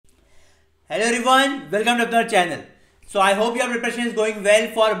Hello everyone, welcome to our channel. So I hope your preparation is going well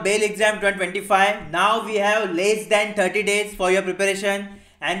for Bel exam 2025. Now we have less than 30 days for your preparation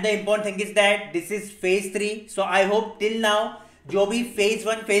and the important thing is that this is phase 3. So I hope till now जो भी phase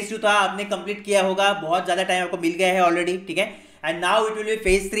 1, phase 2 था आपने complete किया होगा, बहुत ज़्यादा time आपको मिल गया है already, ठीक है? And now it will be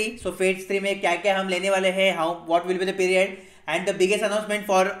phase 3. So phase 3 में क्या क्या हम लेने वाले हैं, what will be the period, and the biggest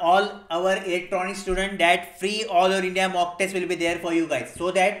announcement for all our electronic student that free all over India mock test will be there for you guys,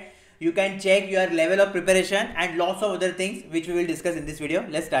 so that you can check your level of preparation and lots of other things which we will discuss in this video.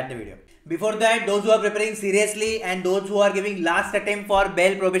 Let's start the video. Before that, those who are preparing seriously and those who are giving last attempt for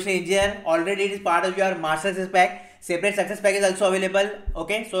Bel Probationary Engineer, already it is part of your master success pack. Separate success pack is also available.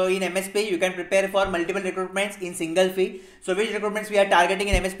 Okay, so in MSP you can prepare for multiple recruitments in single fee. So which recruitments we are targeting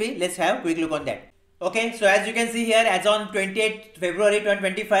in MSP? Let's have a quick look on that. Okay, so as you can see here, as on 28th February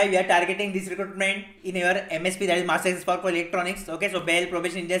 2025, we are targeting this recruitment in your MSP, that is Master Success Pack for Electronics. Okay, so Bel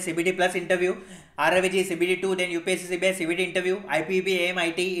Probationary Engineer CBT plus interview, RRVG CBT 2, then UPSC CBS CBT interview, IPP AM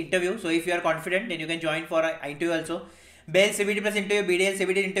IT interview. So if you are confident, then you can join for interview also. Bel CBT plus interview, BDL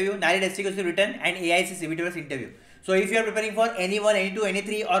CBT interview, NARI STQC written, and AIC CBT plus interview. So if you are preparing for any one, any two, any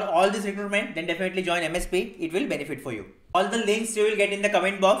three, or all this recruitment, then definitely join MSP. It will benefit for you. All the links you will get in the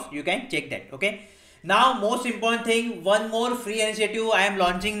comment box. You can check that. Okay. Now, most important thing, one more free initiative I am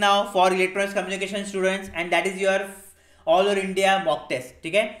launching now for electronics communication students, and that is your all over India mock test.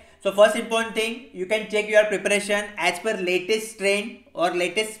 Okay. So first important thing, you can check your preparation as per latest trend or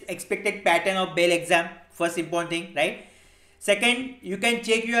latest expected pattern of Bel exam. First important thing, right? Second, you can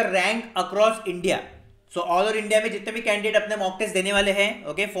check your rank across India. So all over India में जितने भी candidate अपने mock test देने वाले हैं,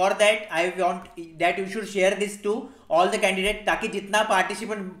 okay, for that I want that you should share this to all the candidate, ताकि जितना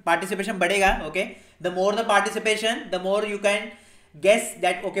participation बढ़ेगा, okay, the more the participation the more you can guess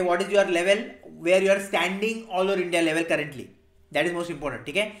that okay what is your level, where you are standing all over India level currently. That is most important.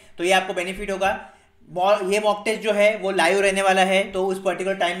 ठीक है, तो ये आपको benefit होगा. ये mock test जो है वो लाइव रहने वाला है, तो उस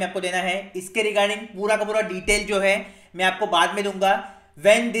पर्टिकुलर टाइम में आपको देना है. इसके रिगार्डिंग पूरा का पूरा डिटेल जो है मैं आपको बाद में दूंगा.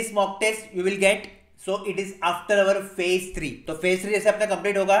 When this mock test you will get, so it is after our phase 3. तो फेज 3 जैसे अपना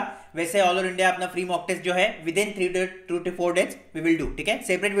कंप्लीट होगा वैसे ऑल ओवर इंडिया अपना फ्री मॉक टेस्ट जो है with in 3 to 4 days we will do. ठीक है,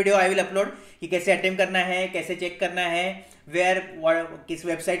 separate video I will upload कि कैसे अटेम्प्ट करना है, कैसे चेक करना है, वेयर किस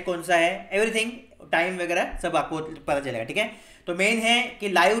वेबसाइट कौन सा है, एवरीथिंग टाइम वगैरह सब आपको पता चलेगा. ठीक है, तो मेन है कि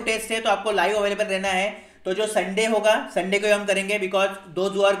लाइव टेस्ट है तो आपको लाइव अवेलेबल रहना है. तो जो संडे होगा, संडे को हम करेंगे, because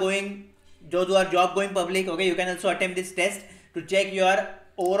those who are job going public, okay, you can also attempt this test to check your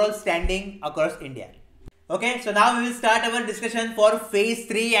overall standing across India. Okay, so now we will start our discussion for phase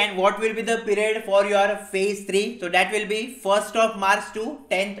 3 and what will be the period for your phase 3. So that will be 1st of March to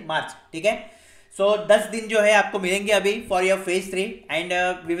 10th March. ठीक है, so 10 दिन जो है आपको मिलेंगे अभी for your phase 3 and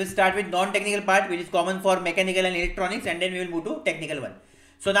we will start with non-technical part which is common for mechanical and electronics, and then we will move to technical one.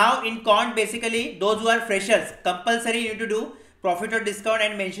 So now in quant, basically those who are freshers, compulsory you need to do profit or discount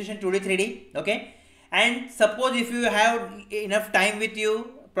and mensuration 2D 3D. Okay, and suppose if you have enough time with you,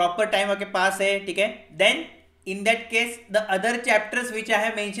 proper time आपके पास है, ठीक है, then in that case the other chapters which I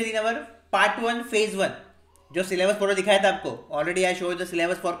have mention in our part 1 phase 1, जो syllabus photo दिखाया था आपको, already I show the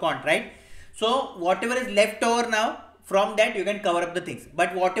syllabus for can't, right. So what ever is left over now from that you can cover up the things,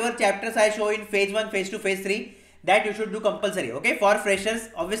 but what ever chapters I show in phase 1, phase 2, phase 3, that you should do compulsory. Okay, for freshers,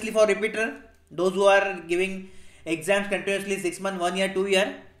 obviously for repeater, those who are giving exams continuously 6 months, 1 year, 2 year,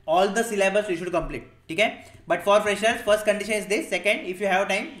 all the syllabus you should complete. ठीक है, but for freshers first condition is this. Second, if you have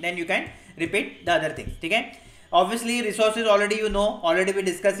time then you can repeat the other things. ठीक है, obviously resources already you know, already we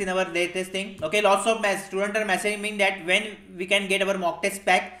discussed in our latest thing. Okay, lots of students are messaging me that when we can get our mock test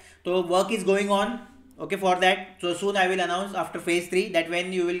pack. So work is going on, okay, for that. So soon I will announce after phase 3 that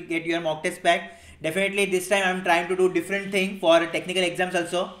when you will get your mock test pack. Definitely this time I am trying to do different thing for technical exams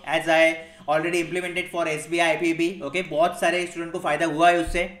also, as I already implemented for SBI IPP. Okay, बहुत सारे student को फायदा हुआ है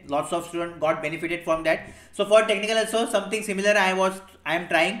उससे, lots of student got benefited from that. So for technical also something similar I am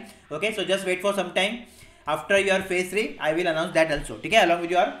trying. Okay, so just wait for some time. After your phase 3 I will announce that also. ठीक है, along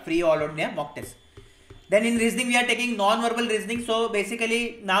with your free all over India mock test. Then in reasoning we are taking non-verbal reasoning. So basically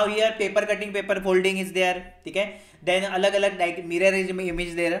now here paper cutting, paper folding is there. ठीक है, then अलग-अलग like mirror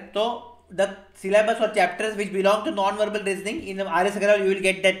image there. तो the syllabus or chapters which belong to non-verbal reasoning in RS Agarwal you will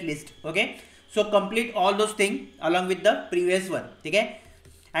get that list. Okay, so complete all those things along with the previous one. ठीक है,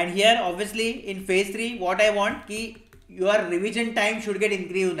 and here obviously in phase 3 what I want कि your revision time should get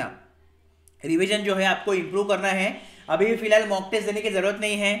increased now. Revision जो है आपको improve करना है. अभी भी फिलहाल मॉक टेस्ट देने की जरूरत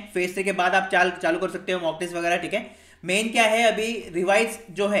नहीं है, फेज 3 के बाद आप चालू कर सकते हो मॉक टेस्ट वगैरह. ठीक है, मेन क्या है अभी रिवाइज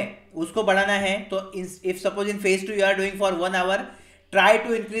जो है उसको बढ़ाना है. तो if suppose in phase 2 you are doing for 1 hour, try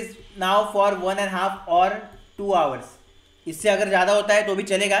to increase now for 1.5 or 2 hours. इससे अगर ज़्यादा होता है तो भी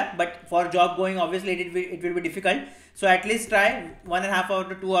चलेगा, but for job going obviously it will be difficult. So at least try 1.5 hour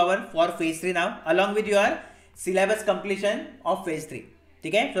to 2 hour for phase 3 now along with your syllabus completion of phase 3.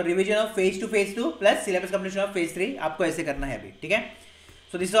 ठीक है. सो revision of phase 2 plus syllabus completion of phase 3 आपको ऐसे करना है अभी. ठीक है.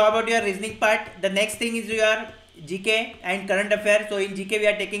 So this is all about your reasoning part. The next thing is your GK and current affairs. So in GK we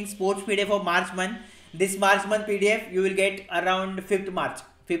are taking sports PDF of March month. This March month PDF you will get around 5th March.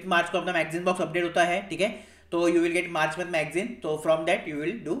 5th March को अपना magazine box update होता है. ठीक है. तो you will get March month magazine. So from that you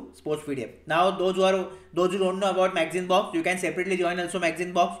will do sports PDF. Now those who don't know about magazine box, you can separately join also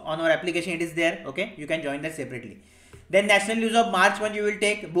magazine box on our application. It is there. Okay, you can join that separately. Then national news of March month you will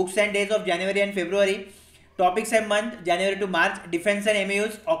take books and days of January and February. Topics and month January to March. Defense and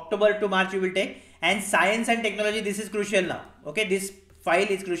MAUs October to March you will take. And science and technology, this is crucial now. Okay, this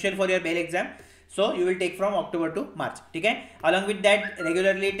file is crucial for your bail exam. So you will take from October to March. ठीक है. Along with that,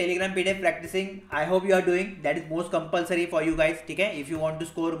 regularly Telegram PDF practicing. I hope you are doing. That is most compulsory for you guys. ठीक है. If you want to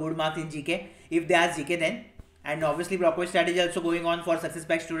score good marks in GK, if they ask GK then. And obviously block wise strategy also going on for success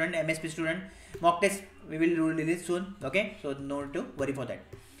pack student, MSP student. Mock test we will release soon. Okay, so no need to worry for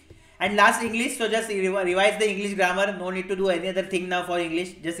that. And last English. So just revise the English grammar. No need to do any other thing now for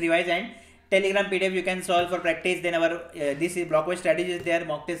English. Just revise and Telegram PDF you can solve for practice. Then our this is blockwise strategy is there.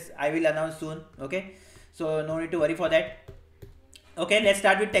 Mock test I will announce soon. Okay, so no need to worry for that. Okay, let's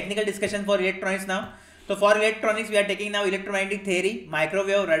start with technical discussion for electronics now. So for electronics we are taking now electromagnetic theory,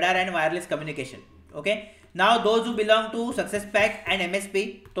 microwave, radar and wireless communication. Okay, now those who belong to success pack and MSP.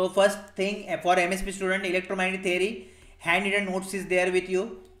 So first thing for MSP student, electromagnetic theory handwritten notes is there with you.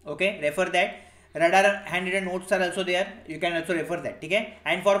 Okay, refer that. Radar handwritten notes are also there, you can also refer that. ठीक है.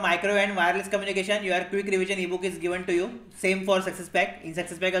 And for microwave and wireless communication your quick revision ebook is given to you. Same for success pack. In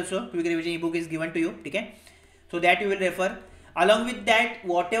success pack also quick revision ebook is given to you. ठीक है. So that you will refer. Along with that,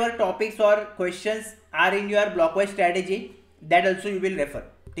 whatever topics or questions are in your blockwise strategy, that also you will refer.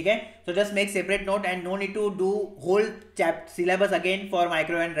 ठीक है. So just make separate note and no need to do whole syllabus again for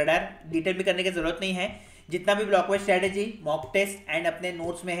microwave and radar. Detail भी करने की जरूरत नहीं है. जितना भी ब्लॉकवाइज स्ट्रेटेजी, मॉक टेस्ट एंड अपने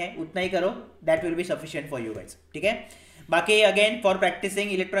नोट्स में है उतना ही करो. That will be sufficient for you guys. ठीक है. बाकी again for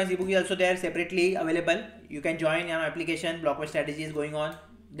practising electronics ebook is also there separately available. You can join on application. ब्लॉकवाइज strategy is going on.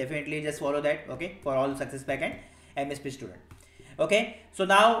 Definitely just follow that. Okay, for all success pack and MSP student. Okay, so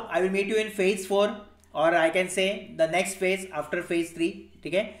now I will meet you in phase 4 और I can say the next phase after phase 3.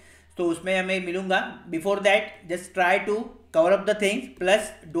 ठीक है. तो उसमें हमें मिलूंगा. Before that just try to cover up the things, plus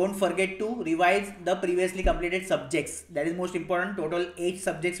don't forget to revise the previously completed subjects. That is most important. Total 8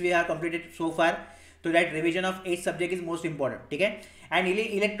 subjects we have completed so far, so that revision of 8 subject is most important. ठीक है. And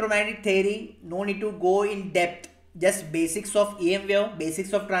electromagnetic theory, no need to go in depth. Just basics of EM wave,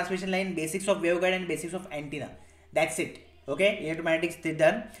 basics of transmission line, basics of waveguide and basics of antenna. That's it. Okay, electromagnetics is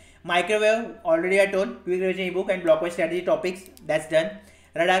done. Microwave already I told. Quick revision ebook and blockwise strategy topics, that's done.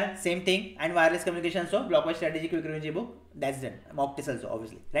 Radar same thing and wireless communication, so blockwise strategy quick revision book, that's done. Mock test also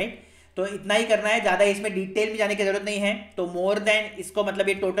obviously, right? तो इतना ही करना है, ज़्यादा इसमें detail में जाने की जरूरत नहीं है. तो मोर देन इसको मतलब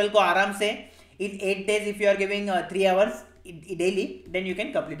ये टोटल को आराम से इन 8 days if you are giving 3 hours daily then you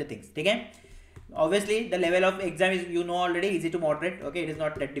can complete the things. ठीक है. Obviously the level of exam is you know already easy to moderate. Okay, it is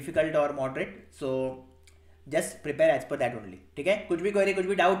not that difficult और moderate. So just prepare as per that only. ठीक है. कुछ भी query, कुछ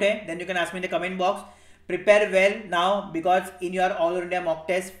भी doubt है then you can ask me in the comment box. Prepare well now because in your all India mock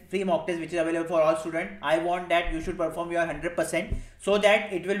test, free mock test which is available for all students, I want that you should perform your 100% so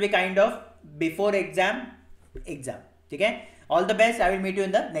that it will be kind of before exam. ठीक है. All the best. I will meet you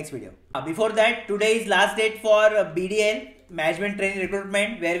in the next video. Before that, today is last date for BDL management training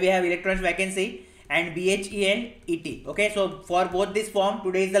recruitment where we have electronics vacancy and BHEL ET. Okay, so for both this form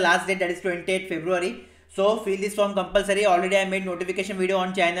today is the last date, that is 28th February. So fill this form compulsory. Already I made notification video on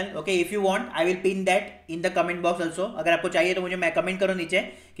channel. Okay, if you want I will pin that in the comment box also. अगर आपको चाहिए तो मुझे मैं comment करो नीचे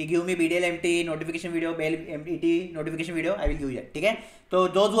कि give me BDL MT notification video, BL ET notification video. I will give you that. ठीक है. तो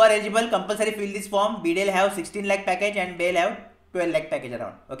those who are eligible compulsory fill this form. BDL have 16 lakh package and BL have 12 lakh package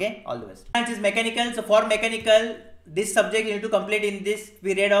around. Okay, all the best. Branch is mechanical. So for mechanical this subject you need to complete in this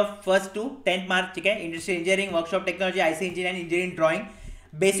period of 1st to 10th March. ठीक है. Industrial engineering, workshop technology, IC engineering and engineering drawing.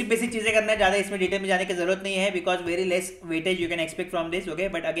 Basic चीजें करना है, ज्यादा इसमें detail में जाने की जरूरत नहीं है because very less weightage you can expect from this. Okay,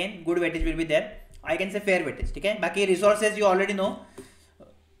 but again good weightage will be there. I can say fair weightage. ठीक है. बाकी resources you already know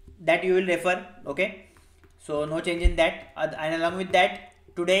that you will refer. Okay, so no change in that. And along with that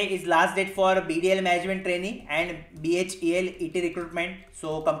today is last date for BDL management training and BHEL ET recruitment.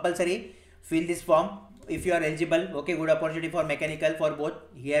 So compulsory fill this form if you are eligible. Okay, good opportunity for mechanical for both.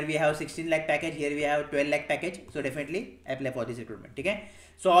 Here we have 16 lakh package, here we have 12 lakh package, so definitely apply for this recruitment. Okay,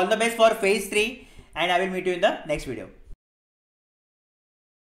 so all the best for phase 3 and I will meet you in the next video.